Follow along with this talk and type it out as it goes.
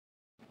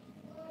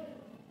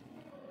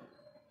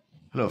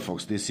Hello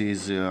folks, this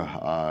is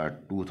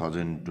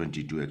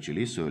 2022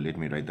 actually, so let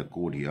me write the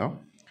code here.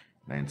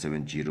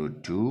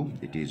 9702,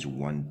 it is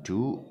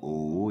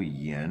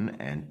 12ON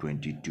and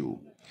 22.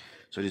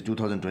 So it is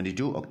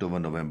 2022 October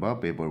November,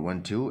 paper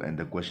 1-2, and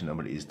the question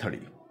number is 30.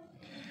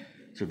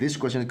 So this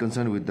question is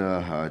concerned with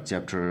the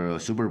chapter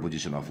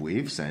superposition of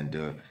waves,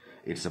 and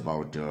it's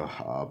about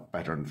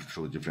pattern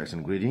through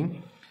diffraction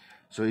grating.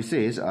 So it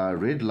says a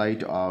red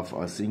light of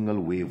a single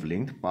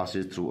wavelength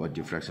passes through a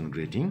diffraction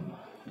grating.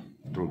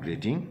 Through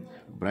grating,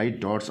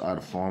 bright dots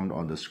are formed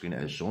on the screen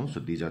as shown.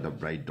 So these are the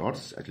bright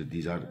dots. Actually,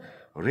 these are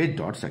red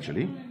dots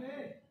actually.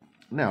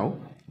 Now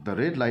the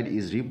red light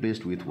is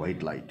replaced with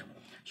white light.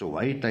 So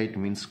white light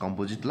means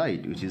composite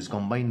light, which is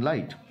combined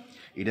light.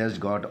 It has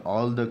got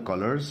all the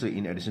colors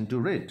in addition to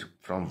red,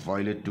 from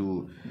violet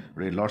to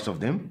red, lots of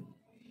them.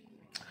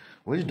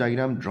 Which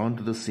diagram drawn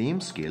to the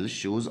same scale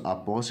shows a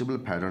possible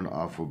pattern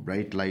of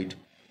bright light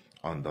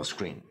on the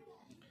screen.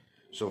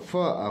 So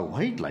for a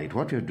white light,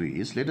 what we have to do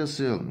is, let us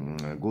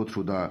go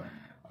through the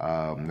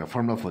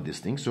formula for this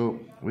thing.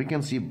 So we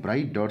can see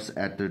bright dots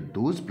at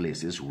those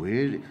places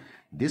where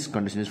this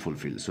condition is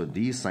fulfilled. So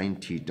d sine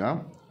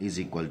theta is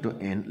equal to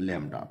n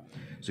lambda.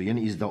 So n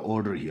is the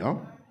order here,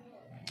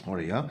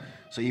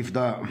 So if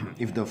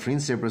the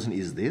fringe separation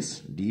is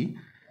this d,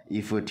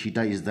 if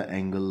theta is the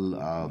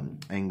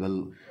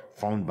angle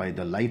found by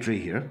the light ray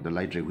here, the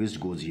light ray which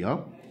goes here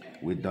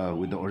with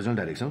the original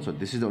direction. So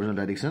this is the original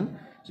direction.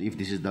 So if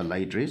this is the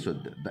light ray, so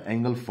the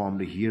angle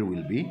formed here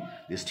will be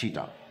this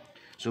theta.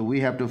 So we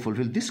have to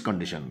fulfill this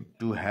condition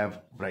to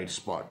have bright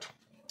spot.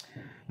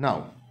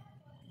 Now,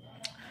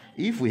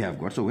 if we have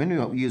got, so when we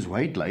use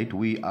white light,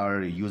 we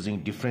are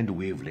using different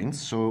wavelengths.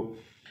 So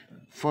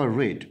for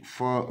red,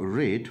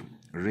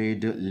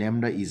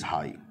 lambda is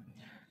high.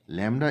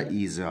 Lambda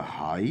is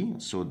high,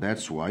 so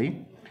that's why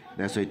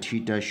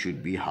theta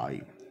should be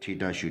high.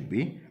 Theta should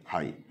be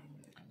high.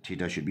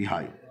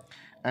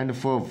 And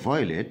for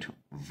violet,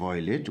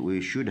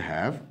 we should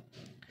have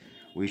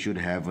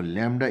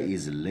lambda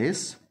is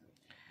less,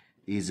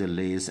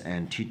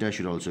 and theta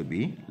should also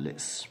be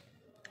less.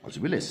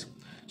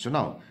 So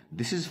now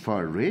this is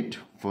for red,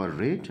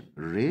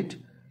 and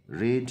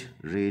red.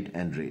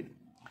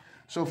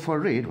 So for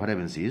red, what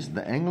happens is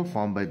the angle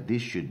formed by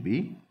this should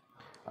be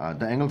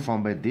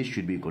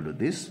equal to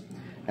this,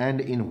 and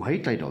in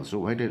white light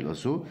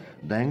also,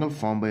 the angle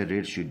formed by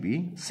red should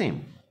be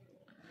same.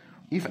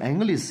 If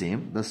angle is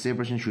same, the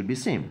separation should be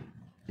same.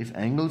 If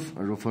angle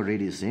for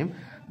red is same,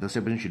 the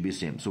separation should be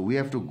same. So we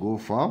have to go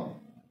for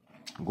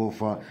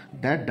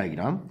that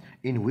diagram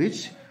in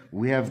which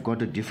we have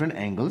got different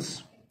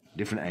angles.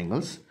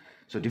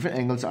 So different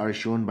angles are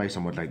shown by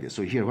somewhat like this.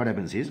 So here what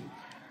happens is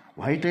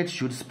white light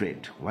should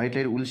spread. White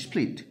light will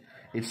split.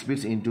 It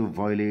splits into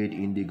violet,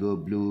 indigo,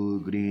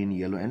 blue, green,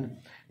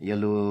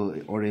 yellow,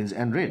 orange,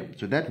 and red.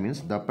 So that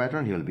means the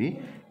pattern here will be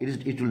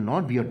it will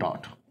not be a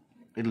dot.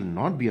 It will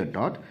not be a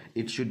dot.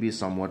 It should be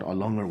somewhat a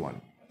longer one.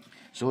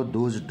 So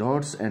those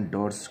dots and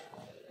dots,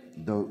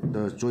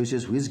 the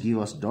choices which give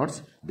us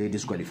dots, they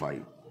disqualify.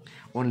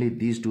 Only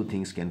these two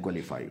things can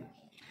qualify.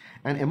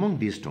 And among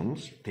these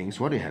things,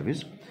 what we have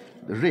is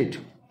the red.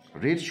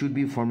 Red should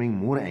be forming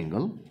more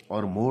angle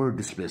or more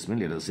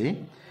displacement. Let us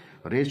say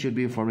red should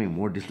be forming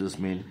more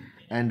displacement,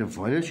 and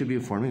violet should be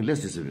forming less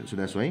displacement. So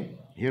that's why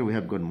here we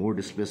have got more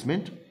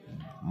displacement,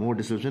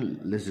 less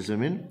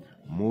displacement,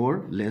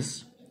 more,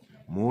 less.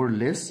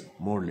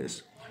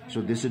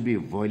 So this should be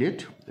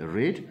violet,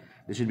 red.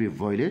 This should be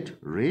violet,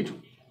 red,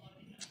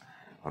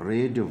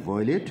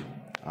 violet,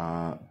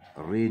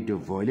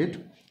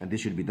 and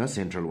this should be the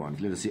central one.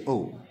 Let us say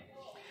O.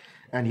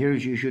 And here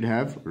you should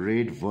have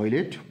red,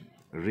 violet,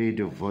 and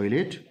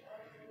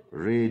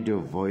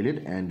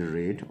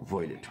red,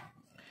 violet.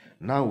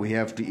 Now we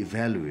have to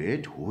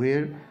evaluate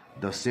where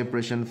the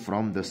separation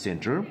from the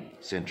center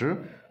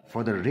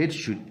for the red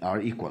are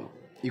equal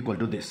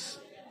to this.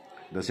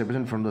 The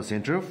separation from the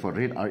center for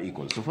red are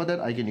equal. So for that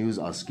I can use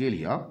a scale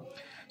here.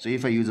 So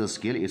if I use a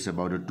scale, it's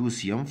about 2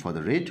 cm for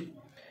the red,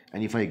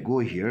 and if I go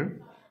here,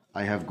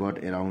 I have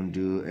got around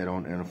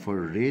and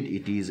for red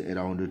it is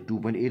around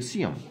 2.8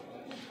 cm.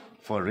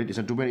 For red it's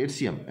a 2.8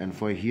 cm, and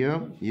for here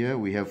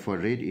we have for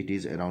red it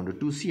is around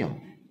 2 cm.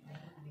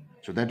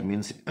 So that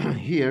means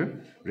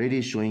here red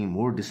is showing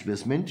more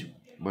displacement,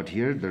 but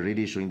here the red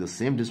is showing the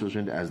same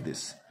displacement as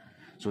this.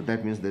 So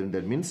that means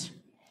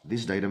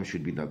this diagram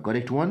should be the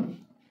correct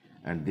one,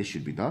 and this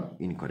should be the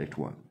incorrect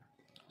one.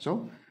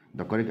 So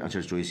the correct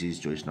answer choice is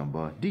choice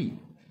number D.